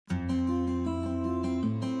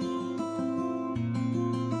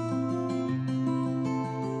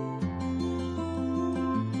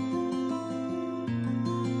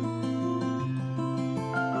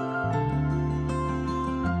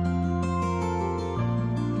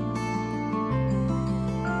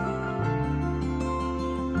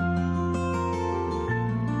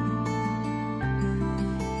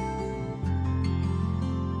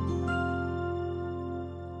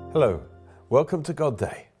Hello, welcome to God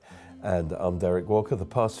Day, and I'm Derek Walker, the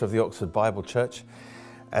pastor of the Oxford Bible Church,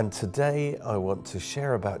 and today I want to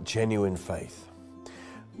share about genuine faith.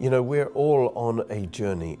 You know, we're all on a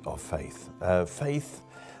journey of faith. Faith,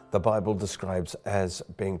 the Bible describes as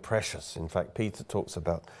being precious. In fact, Peter talks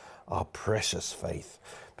about our precious faith,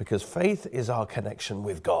 because faith is our connection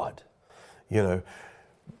with God. You know,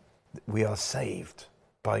 we are saved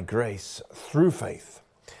by grace through faith,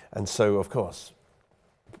 and so, of course,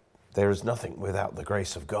 there is nothing without the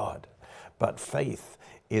grace of God, but faith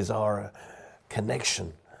is our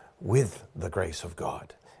connection with the grace of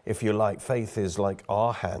God. If you like, faith is like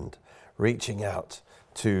our hand reaching out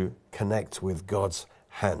to connect with God's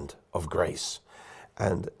hand of grace.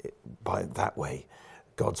 And by that way,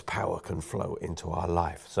 God's power can flow into our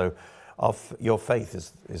life. So your faith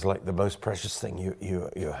is like the most precious thing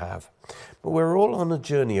you have. But we're all on a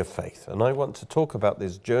journey of faith, and I want to talk about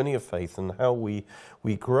this journey of faith and how we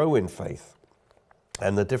grow in faith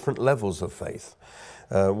and the different levels of faith.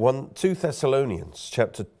 2 Thessalonians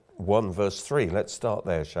chapter 1 verse 3, let's start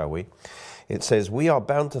there, shall we? It says, "We are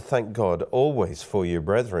bound to thank God always for you,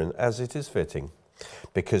 brethren, as it is fitting,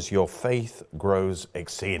 because your faith grows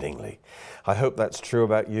exceedingly." I hope that's true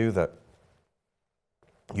about you, that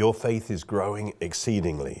your faith is growing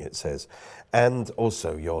exceedingly, it says, and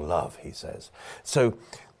also your love, he says. So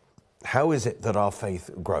how is it that our faith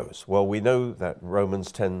grows? Well, we know that Romans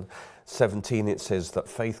 10:17, it says that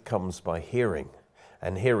faith comes by hearing,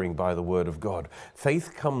 and hearing by the word of God.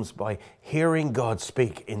 Faith comes by hearing God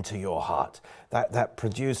speak into your heart. That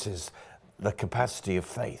produces the capacity of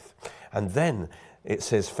faith. And then it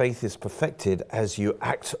says faith is perfected as you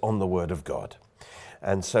act on the word of God.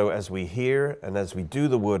 And so as we hear and as we do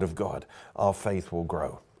the word of God, our faith will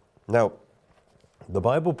grow. Now, the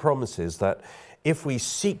Bible promises that if we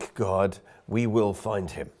seek God, we will find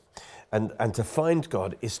him. And to find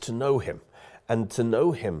God is to know him. And to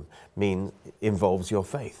know him involves your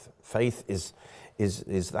faith. Faith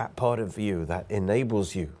is that part of you that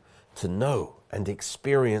enables you to know and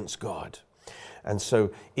experience God. And so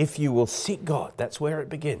if you will seek God, that's where it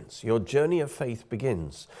begins. Your journey of faith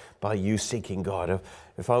begins by you seeking God.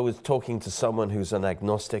 If I was talking to someone who's an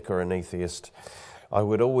agnostic or an atheist, I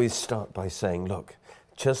would always start by saying, look,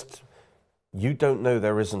 you don't know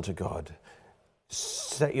there isn't a God.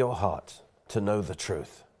 Set your heart to know the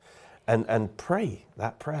truth. And pray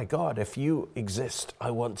that prayer. God, if you exist, I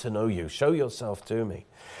want to know you. Show yourself to me.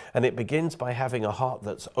 And it begins by having a heart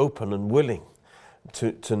that's open and willing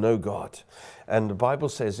to know God. And the Bible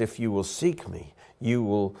says, if you will seek me,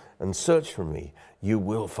 and search for me, you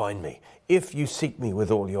will find me. If you seek me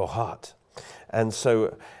with all your heart. And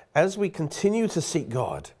so as we continue to seek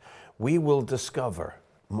God, we will discover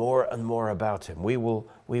more and more about him. We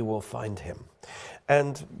will find him.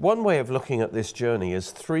 And one way of looking at this journey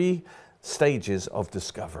is 3 stages of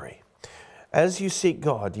discovery. As you seek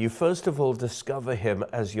God, you first of all discover him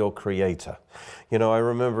as your creator. You know, I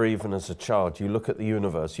remember even as a child, you look at the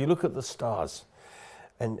universe, you look at the stars,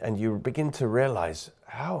 and you begin to realize,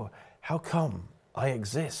 how come I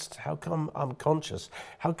exist? How come I'm conscious?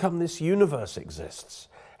 How come this universe exists?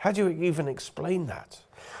 How do you even explain that?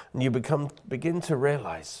 And you begin to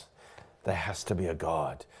realize there has to be a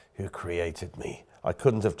God who created me. I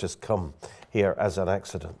couldn't have just come here as an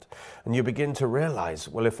accident. And you begin to realize,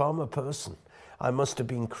 well, if I'm a person, I must have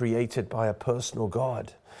been created by a personal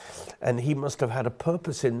God. And he must have had a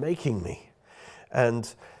purpose in making me.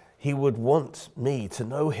 And he would want me to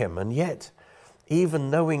know him. And yet,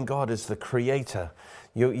 even knowing God as the creator,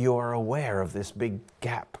 you are aware of this big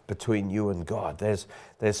gap between you and God. There's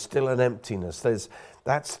still an emptiness.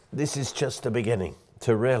 This is just the beginning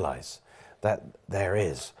to realize that there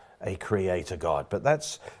is a creator God. But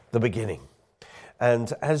that's the beginning.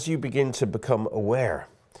 And as you begin to become aware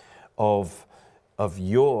of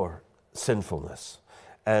your sinfulness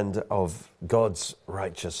and of God's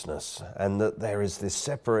righteousness, and that there is this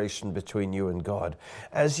separation between you and God,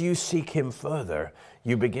 as you seek him further,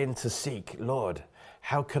 you begin to seek, Lord,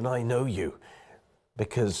 how can I know you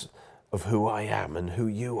because of who I am and who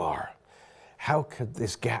you are? How could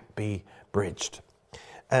this gap be bridged?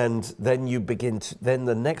 And then then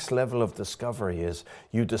the next level of discovery is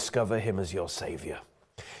you discover him as your Savior.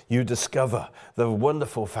 You discover the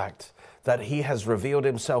wonderful fact that he has revealed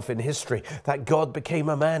himself in history, that God became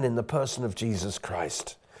a man in the person of Jesus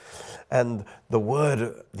Christ. And the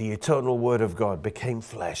Word, the eternal Word of God, became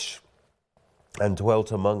flesh and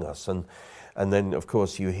dwelt among us. And then, of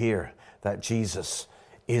course, you hear that Jesus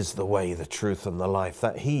is the way, the truth, and the life,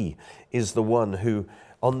 that he is the one who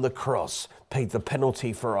on the cross paid the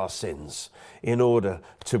penalty for our sins in order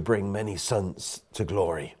to bring many sons to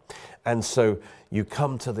glory. And so you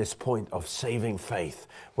come to this point of saving faith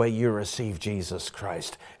where you receive Jesus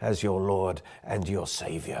Christ as your Lord and your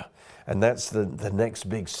Savior. And that's the next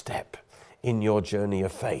big step in your journey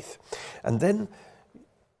of faith. And then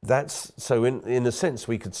so in a sense,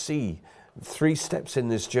 we could see 3 steps in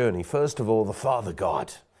this journey. First of all, the Father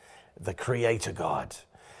God, the Creator God.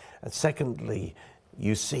 And secondly,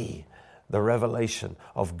 you see the revelation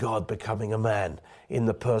of God becoming a man in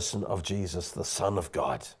the person of Jesus, the Son of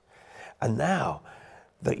God. And now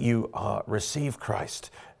that you receive Christ,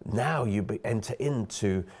 now you enter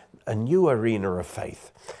into a new arena of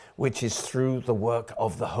faith, which is through the work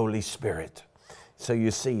of the Holy Spirit. So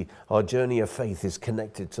you see, our journey of faith is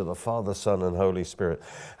connected to the Father, Son, and Holy Spirit.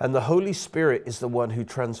 And the Holy Spirit is the one who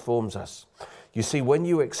transforms us. You see, when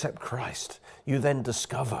you accept Christ, you then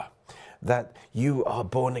discover that you are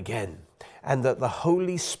born again, and that the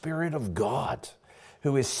Holy Spirit of God,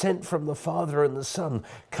 who is sent from the Father and the Son,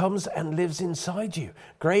 comes and lives inside you.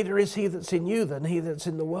 Greater is he that's in you than he that's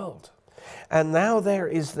in the world. And now there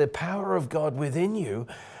is the power of God within you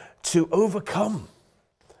to overcome,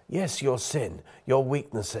 yes, your sin, your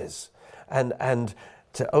weaknesses, and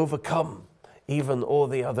to overcome even all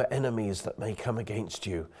the other enemies that may come against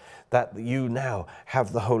you, that you now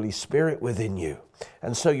have the Holy Spirit within you.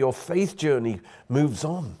 And so your faith journey moves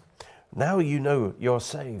on. Now you know you're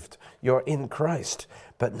saved, you're in Christ,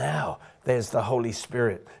 but now there's the Holy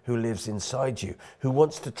Spirit who lives inside you, who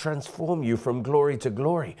wants to transform you from glory to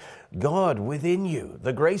glory. God within you,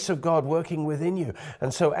 the grace of God working within you.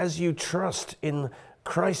 And so as you trust in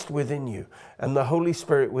Christ within you and the Holy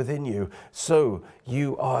Spirit within you, so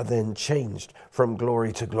you are then changed from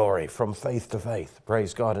glory to glory, from faith to faith.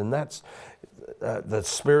 Praise God. And that's the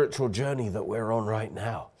spiritual journey that we're on right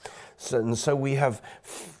now. So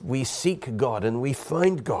we seek God and we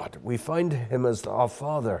find God. We find him as our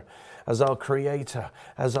Father, as our Creator,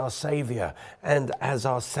 as our Savior, and as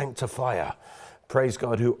our Sanctifier. Praise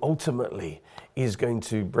God, who ultimately is going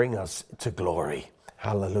to bring us to glory.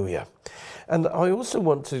 Hallelujah. And I also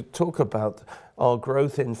want to talk about our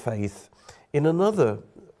growth in faith in another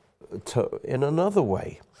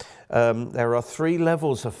way. There are 3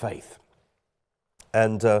 levels of faith.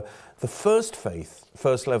 And the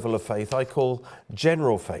first level of faith, I call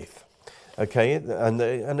general faith. Okay,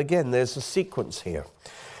 and again, there's a sequence here.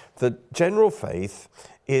 The general faith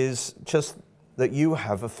is just that you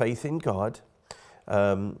have a faith in God.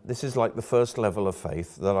 This is like the first level of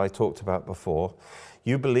faith that I talked about before.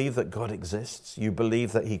 You believe that God exists. You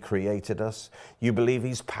believe that he created us. You believe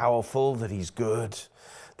he's powerful, that he's good,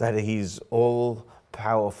 that he's all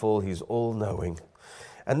powerful, he's all knowing.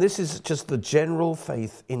 And this is just the general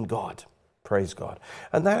faith in God. Praise God.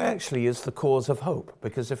 And that actually is the cause of hope,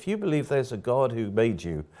 because if you believe there's a God who made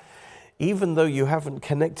you, even though you haven't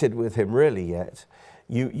connected with him really yet,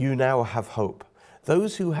 you now have hope.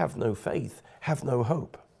 Those who have no faith have no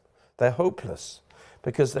hope. They're hopeless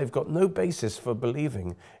because they've got no basis for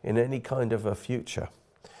believing in any kind of a future.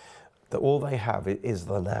 That all they have is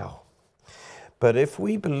the now. But if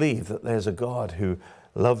we believe that there's a God who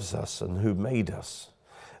loves us and who made us,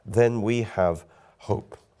 then we have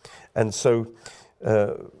hope. And so,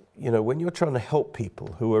 when you're trying to help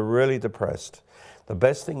people who are really depressed, the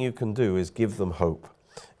best thing you can do is give them hope.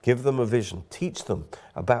 Give them a vision. Teach them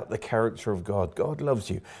about the character of God. God loves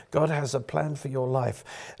you. God has a plan for your life.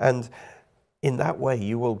 And in that way,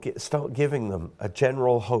 you will start giving them a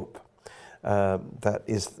general hope that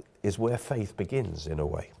is where faith begins, in a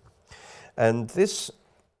way. And this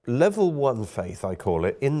level 1 faith, I call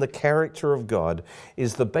it, in the character of God,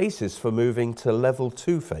 is the basis for moving to level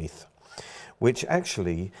 2 faith, which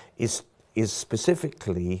actually is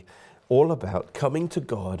specifically all about coming to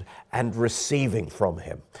God and receiving from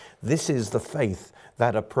him. This is the faith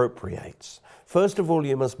that appropriates. First of all,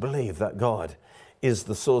 you must believe that God is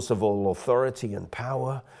the source of all authority and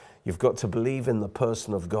power. You've got to believe in the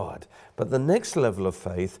person of God. But the next level of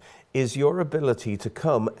faith is your ability to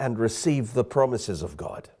come and receive the promises of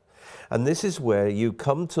God. And this is where you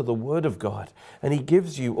come to the Word of God, and he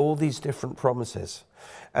gives you all these different promises.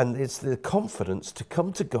 And it's the confidence to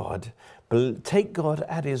come to God, take God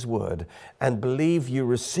at his word, and believe you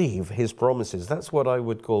receive his promises. That's what I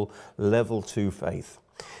would call level 2 faith.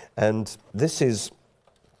 And this is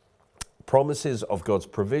promises of God's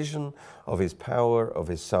provision, of his power, of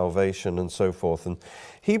his salvation, and so forth. And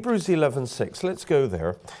Hebrews 11:6, let's go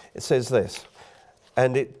there. It says this,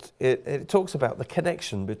 and it talks about the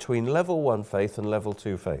connection between level 1 faith and level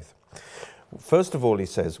 2 faith. First of all, he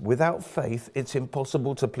says, without faith, it's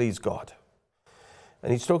impossible to please God.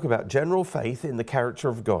 And he's talking about general faith in the character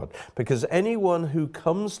of God, because anyone who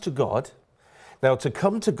comes to God Now, to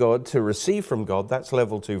come to God, to receive from God, that's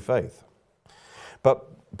level 2 faith. But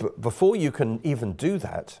before you can even do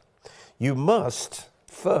that, you must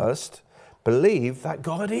first believe that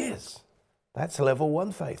God is. That's level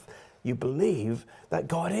 1 faith. You believe that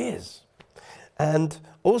God is. And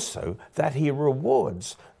also that he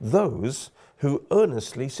rewards those who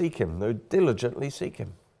earnestly seek him, who diligently seek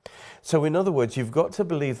him. So in other words, you've got to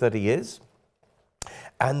believe that he is,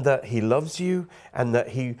 and that he loves you, and that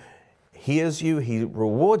he hears you, he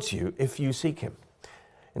rewards you if you seek him.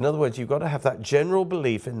 In other words, you've got to have that general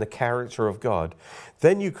belief in the character of God.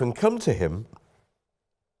 Then you can come to him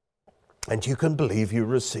and you can believe you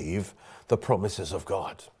receive the promises of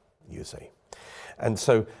God, you see. And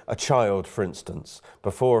so a child, for instance,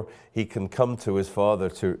 before he can come to his father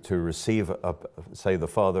to receive, say the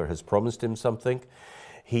father has promised him something,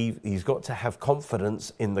 he's got to have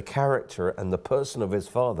confidence in the character and the person of his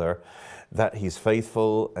father, that he's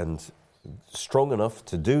faithful and strong enough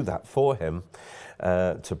to do that for him,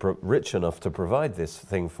 rich enough to provide this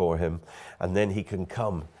thing for him, and then he can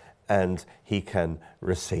come and he can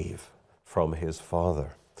receive from his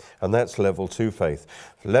father. And that's level 2 faith.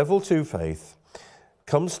 Level 2 faith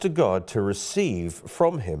comes to God to receive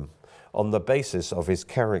from him on the basis of his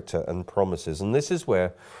character and promises. And this is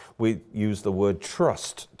where we use the word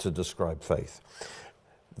trust to describe faith.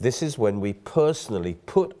 This is when we personally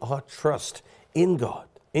put our trust in God,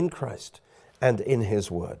 in Christ, and in his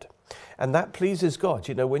word. And that pleases God.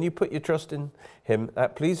 You know, when you put your trust in him,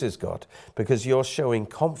 that pleases God, because you're showing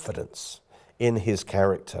confidence in his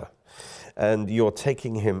character and you're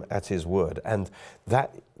taking him at his word. And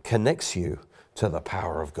that connects you to the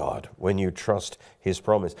power of God when you trust his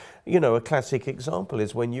promise. You know, a classic example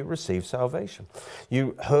is when you receive salvation.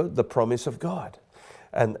 You heard the promise of God.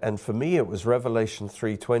 And for me, it was Revelation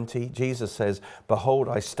 3:20. Jesus says, "Behold,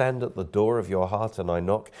 I stand at the door of your heart and I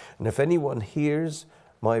knock. And if anyone hears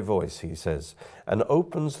my voice," he says, "and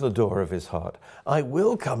opens the door of his heart, I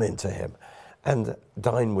will come into him and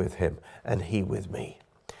dine with him and he with me."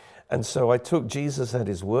 And so I took Jesus at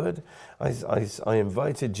his word. I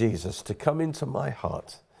invited Jesus to come into my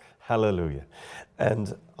heart. Hallelujah.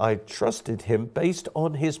 And I trusted him based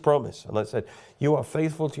on his promise. And I said, "You are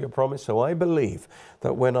faithful to your promise, so I believe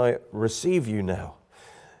that when I receive you now,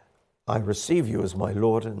 I receive you as my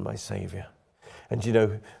Lord and my Savior." And you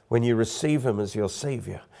know, when you receive him as your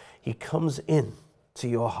Savior, he comes in to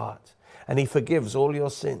your heart and he forgives all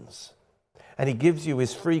your sins. And he gives you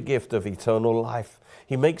his free gift of eternal life.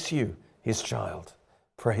 He makes you his child.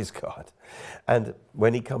 Praise God. And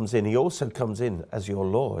when he comes in, he also comes in as your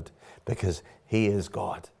Lord, because he is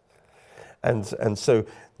God. And so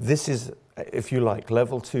this is, if you like,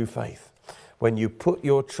 level 2 faith. When you put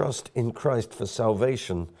your trust in Christ for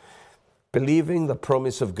salvation, believing the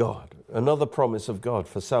promise of God. Another promise of God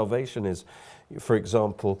for salvation is, for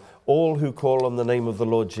example, all who call on the name of the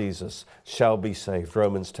Lord Jesus shall be saved.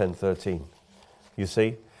 Romans 10:13. You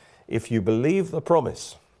see, if you believe the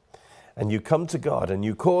promise and you come to God and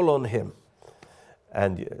you call on him,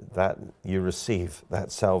 and that you receive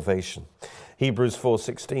that salvation. Hebrews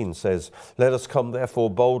 4:16 says, "Let us come therefore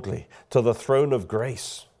boldly to the throne of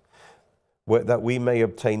grace, that we may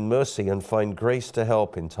obtain mercy and find grace to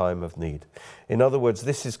help in time of need." In other words,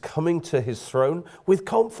 this is coming to his throne with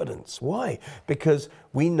confidence. Why? Because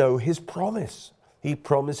we know his promise. He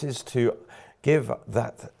promises to give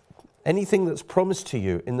that. Anything that's promised to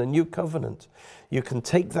you in the new covenant, you can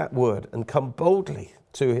take that word and come boldly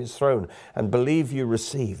to his throne and believe you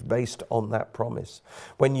receive based on that promise.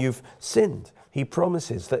 When you've sinned, he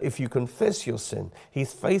promises that if you confess your sin,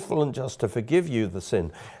 he's faithful and just to forgive you the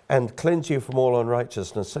sin and cleanse you from all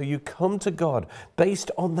unrighteousness. So you come to God based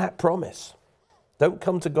on that promise. Don't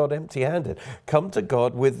come to God empty-handed. Come to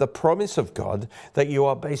God with the promise of God that you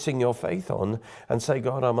are basing your faith on, and say,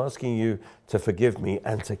 "God, I'm asking you to forgive me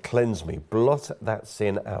and to cleanse me. Blot that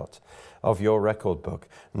sin out of your record book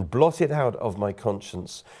and blot it out of my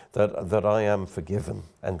conscience, that I am forgiven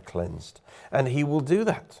and cleansed." And he will do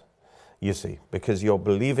that, you see, because you're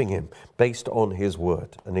believing him based on his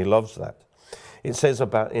word, and he loves that. It says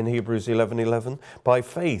about in Hebrews 11:11, "By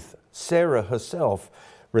faith, Sarah herself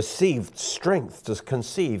received strength to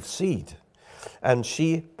conceive seed, and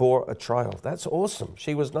she bore a child." That's awesome.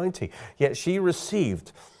 She was 90, yet she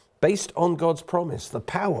received, based on God's promise, the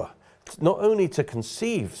power not only to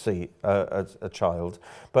conceive a child,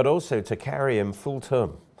 but also to carry him full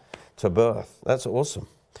term to birth. That's awesome.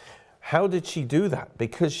 How did she do that?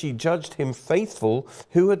 Because she judged him faithful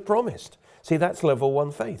who had promised. See, that's level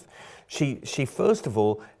 1 faith. She first of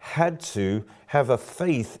all had to have a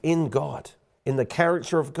faith in God. in the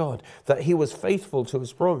character of God, that he was faithful to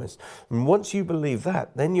his promise. And once you believe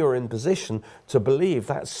that, then you're in position to believe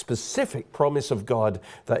that specific promise of God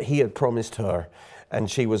that he had promised her,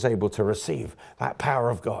 and she was able to receive that power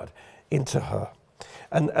of God into her.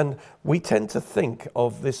 And we tend to think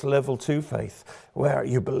of this level 2 faith, where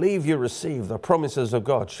you believe you receive the promises of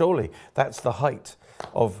God. Surely that's the height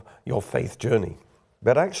of your faith journey.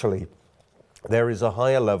 But actually, there is a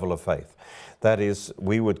higher level of faith. That is,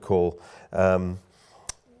 we would call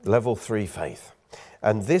level 3 faith.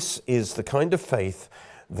 And this is the kind of faith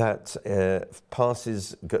that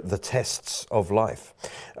passes the tests of life.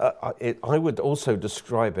 I would also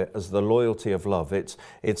describe it as the loyalty of love. It's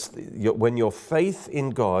when your faith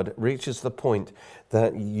in God reaches the point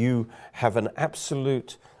that you have an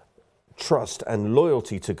absolute trust and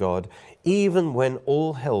loyalty to God, even when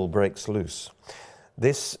all hell breaks loose.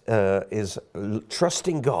 This is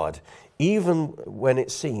trusting God, even when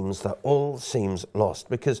it seems that all seems lost.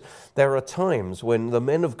 Because there are times when the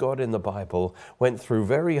men of God in the Bible went through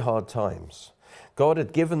very hard times. God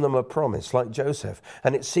had given them a promise, like Joseph,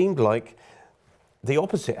 and it seemed like the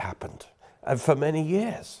opposite happened for many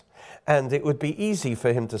years. And it would be easy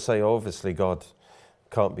for him to say, obviously God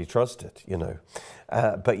can't be trusted, you know.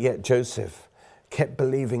 But yet Joseph kept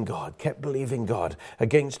believing God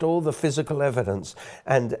against all the physical evidence,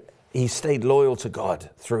 and he stayed loyal to God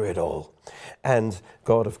through it all. And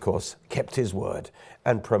God, of course, kept his word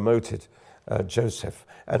and promoted Joseph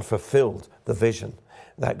and fulfilled the vision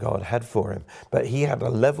that God had for him. But he had a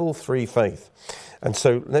level 3 faith. And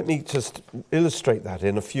so let me just illustrate that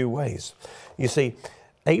in a few ways. You see,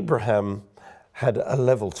 Abraham had a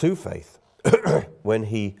level 2 faith when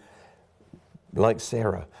he, like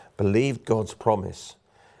Sarah, believed God's promise.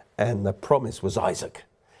 And the promise was Isaac.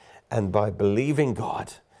 And by believing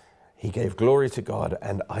God, he gave glory to God,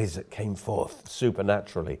 and Isaac came forth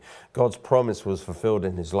supernaturally. God's promise was fulfilled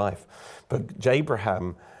in his life. But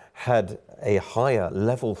Abraham had a higher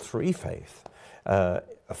level 3 faith a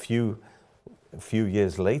few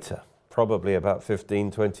years later, probably about 15,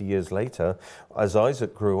 20 years later, as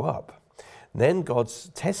Isaac grew up. Then God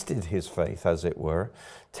tested his faith, as it were,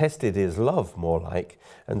 tested his love more like,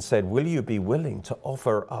 and said, will you be willing to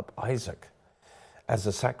offer up Isaac as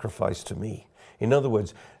a sacrifice to me? In other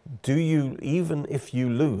words, do you, even if you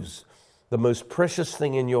lose the most precious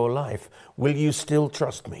thing in your life, will you still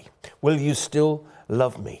trust me? Will you still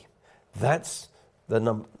love me? That's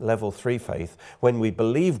the level 3 faith, when we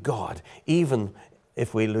believe God, even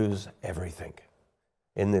if we lose everything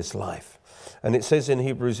in this life. And it says in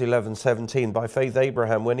Hebrews 11:17, by faith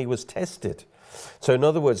Abraham, when he was tested. So in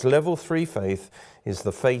other words, level 3 faith is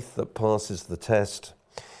the faith that passes the test.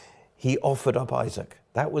 He offered up Isaac.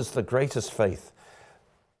 That was the greatest faith.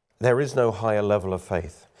 There is no higher level of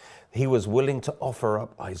faith. He was willing to offer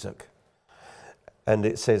up Isaac. And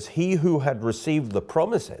it says, he who had received the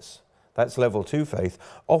promises, that's level 2 faith,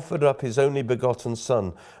 offered up his only begotten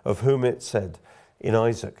son, of whom it said, in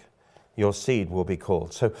Isaac, your seed will be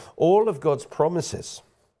called. So all of God's promises,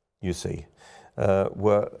 you see,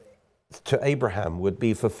 were to Abraham would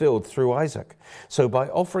be fulfilled through Isaac. So by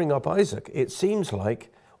offering up Isaac, it seems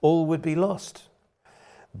like all would be lost.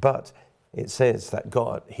 But it says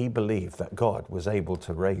that he believed that God was able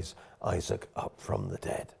to raise Isaac up from the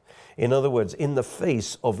dead. In other words, in the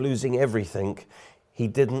face of losing everything, he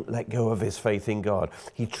didn't let go of his faith in God.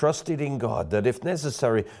 He trusted in God that if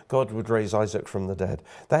necessary, God would raise Isaac from the dead.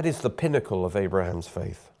 That is the pinnacle of Abraham's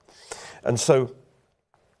faith. And so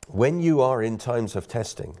when you are in times of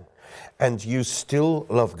testing and you still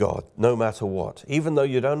love God no matter what, even though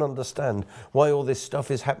you don't understand why all this stuff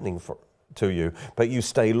is happening to you, but you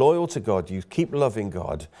stay loyal to God, you keep loving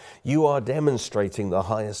God, you are demonstrating the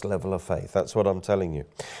highest level of faith. That's what I'm telling you.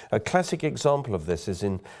 A classic example of this is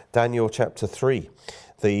in Daniel chapter 3.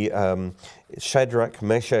 The Shadrach,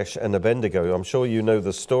 Meshach, and Abednego, I'm sure you know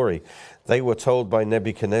the story. They were told by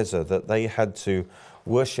Nebuchadnezzar that they had to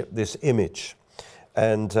worship this image.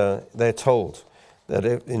 And they're told that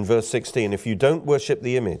in verse 16, if you don't worship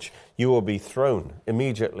the image, you will be thrown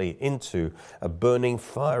immediately into a burning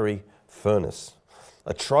fiery furnace,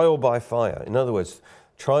 a trial by fire. In other words,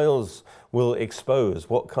 trials will expose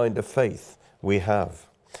what kind of faith we have.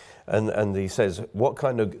 And he says, what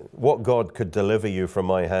God could deliver you from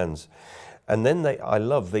my hands? And then I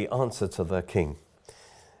love the answer to the king.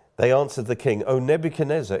 They answered the king, "O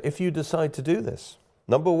Nebuchadnezzar, if you decide to do this,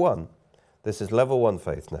 number one," this is level 1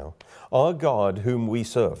 faith now, "our God whom we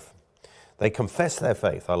serve." They confess their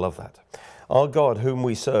faith. I love that. "Our God whom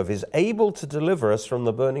we serve is able to deliver us from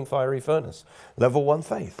the burning fiery furnace." Level 1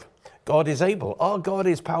 faith. God is able. Our God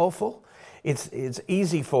is powerful. It's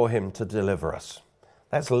easy for him to deliver us.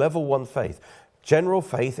 That's level 1 faith. General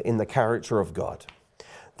faith in the character of God.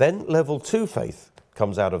 Then level 2 faith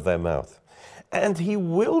comes out of their mouth. And he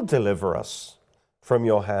will deliver us from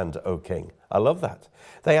your hand, O king. I love that.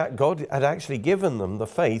 God had actually given them the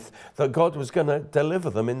faith that God was going to deliver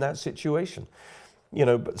them in that situation. You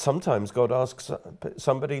know, but sometimes God asks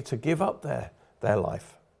somebody to give up their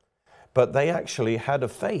life. But they actually had a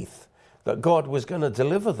faith that God was going to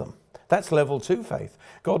deliver them. That's level 2 faith.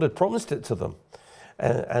 God had promised it to them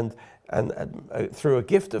and through a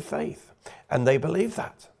gift of faith. And they believed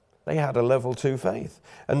that. They had a level 2 faith.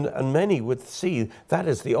 And many would see that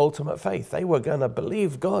as the ultimate faith. They were going to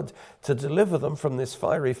believe God to deliver them from this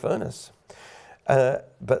fiery furnace.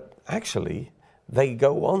 But actually, they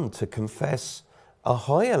go on to confess a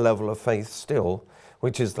higher level of faith still,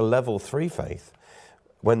 which is the level 3 faith,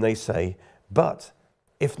 when they say, but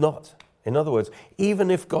if not. In other words,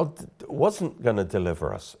 even if God wasn't going to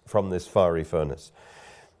deliver us from this fiery furnace,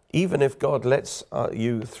 even if God lets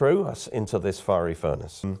you throw us into this fiery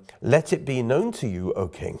furnace, let it be known to you, O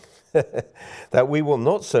king, that we will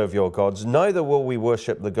not serve your gods, neither will we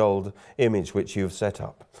worship the gold image which you have set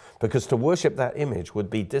up. Because to worship that image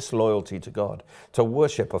would be disloyalty to God, to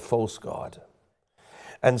worship a false god.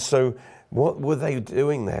 And so what were they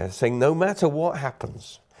doing there? Saying, no matter what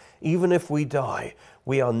happens, even if we die,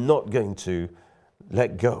 we are not going to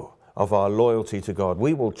let go of our loyalty to God.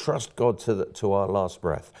 We will trust God to our last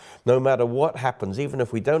breath. No matter what happens, even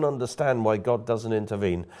if we don't understand why God doesn't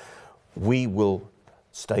intervene, we will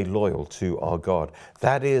stay loyal to our God.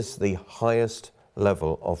 That is the highest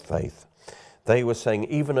level of faith. They were saying,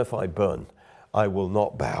 even if I burn, I will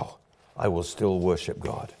not bow. I will still worship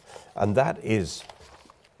God. And that is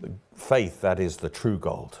faith, that is the true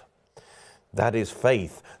gold. That is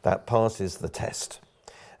faith that passes the test.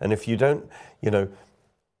 And if you don't,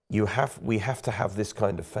 we have to have this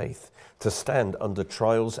kind of faith to stand under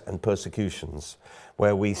trials and persecutions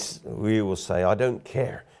where we will say, I don't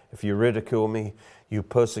care if you ridicule me, you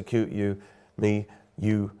persecute me,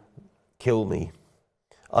 you kill me.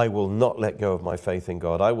 I will not let go of my faith in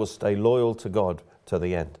God. I will stay loyal to God to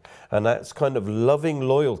the end. And that's kind of loving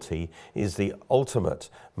loyalty is the ultimate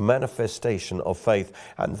manifestation of faith.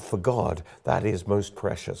 And for God, that is most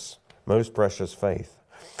precious faith.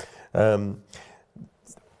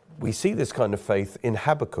 We see this kind of faith in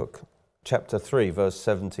Habakkuk, chapter 3, verse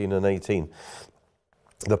 17 and 18.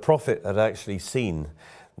 The prophet had actually seen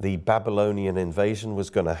the Babylonian invasion was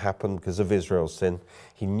going to happen because of Israel's sin.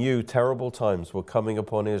 He knew terrible times were coming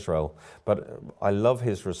upon Israel. But I love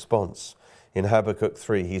his response. In Habakkuk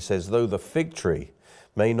 3, he says, though the fig tree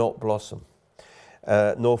may not blossom,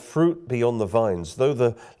 nor fruit be on the vines, though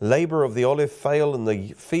the labor of the olive fail and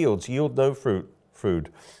the fields yield no food,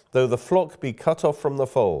 though the flock be cut off from the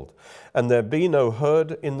fold, and there be no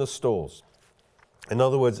herd in the stalls. In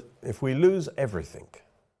other words, if we lose everything,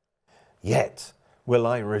 yet will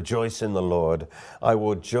I rejoice in the Lord. I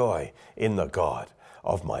will joy in the God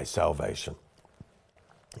of my salvation.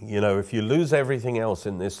 If you lose everything else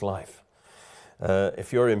in this life,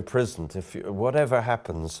 if you're imprisoned, whatever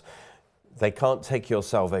happens, they can't take your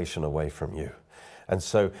salvation away from you. And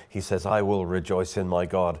so he says, I will rejoice in my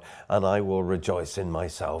God and I will rejoice in my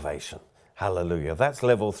salvation. Hallelujah. That's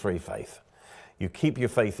level 3 faith. You keep your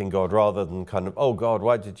faith in God rather than kind of, oh God,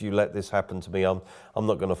 why did you let this happen to me? I'm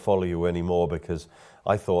not going to follow you anymore because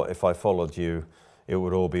I thought if I followed you, it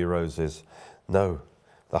would all be roses. No,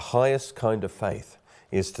 the highest kind of faith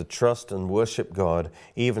is to trust and worship God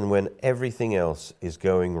even when everything else is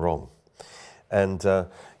going wrong. And,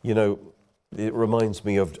 it reminds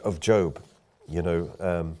me of Job.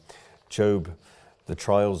 Job, the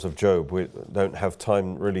trials of Job. We don't have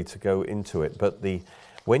time really to go into it. But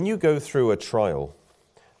when you go through a trial,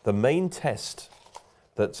 the main test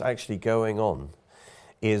that's actually going on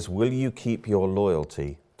is, will you keep your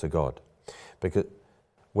loyalty to God? Because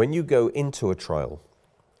when you go into a trial,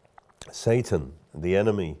 Satan, the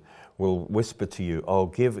enemy, will whisper to you, oh,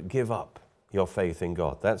 give up your faith in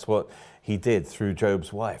God. That's what he did through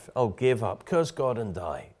Job's wife. Oh, give up, curse God and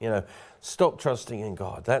die. Stop trusting in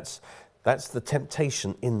God. That's the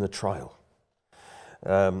temptation in the trial.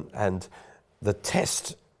 And the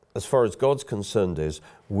test, as far as God's concerned, is,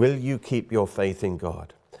 will you keep your faith in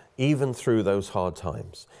God, even through those hard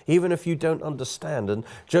times? Even if you don't understand, and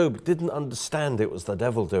Job didn't understand it was the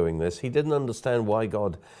devil doing this. He didn't understand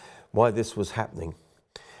why this was happening.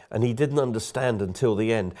 And he didn't understand until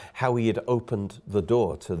the end how he had opened the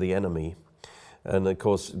door to the enemy. And of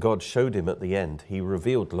course, God showed him at the end. He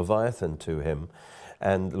revealed Leviathan to him.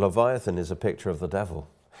 And Leviathan is a picture of the devil.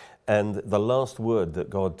 And the last word that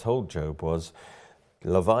God told Job was,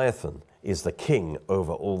 Leviathan, is the king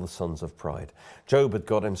over all the sons of pride. Job had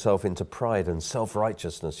got himself into pride and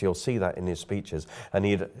self-righteousness. You'll see that in his speeches. And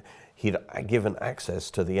he'd given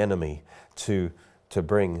access to the enemy to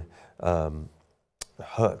bring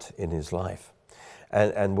hurt in his life.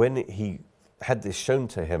 And when he had this shown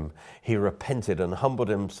to him, he repented and humbled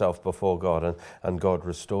himself before God, and God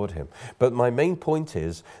restored him. But my main point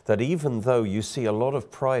is that even though you see a lot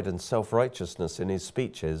of pride and self-righteousness in his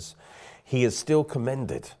speeches, he is still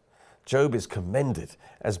commended. Job is commended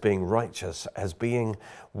as being righteous, as being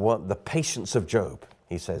the patience of Job.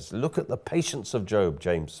 He says, look at the patience of Job,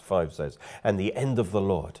 James 5 says, and the end of the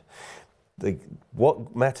Lord.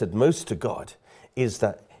 What mattered most to God is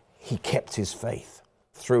that he kept his faith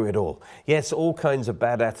through it all. Yes, all kinds of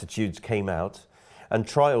bad attitudes came out, and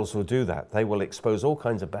trials will do that. They will expose all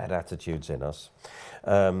kinds of bad attitudes in us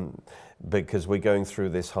because we're going through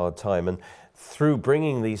this hard time. And through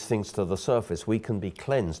bringing these things to the surface, we can be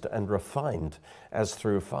cleansed and refined as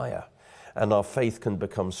through fire, and our faith can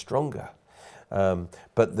become stronger.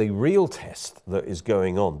 But the real test that is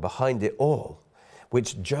going on behind it all,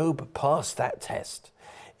 which Job passed that test,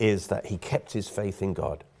 is that he kept his faith in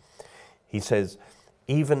God. He says,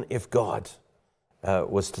 even if God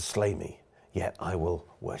was to slay me, yet I will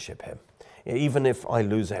worship him. Even if I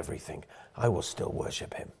lose everything, I will still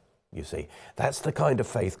worship him. You see, that's the kind of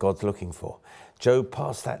faith God's looking for. Job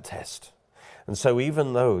passed that test. And so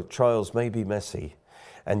even though trials may be messy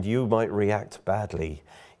and you might react badly,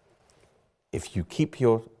 if you keep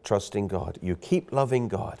your trust in God, you keep loving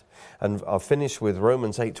God. And I'll finish with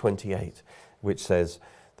Romans 8:28, which says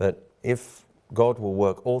that if God will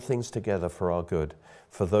work all things together for our good,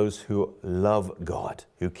 for those who love God,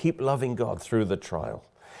 who keep loving God through the trial,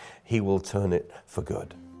 he will turn it for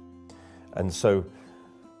good. And so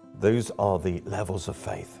those are the levels of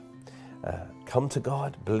faith. Come to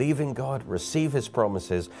God, believe in God, receive his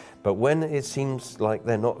promises, but when it seems like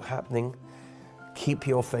they're not happening, keep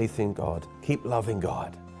your faith in God, keep loving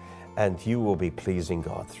God, and you will be pleasing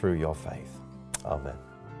God through your faith. Amen.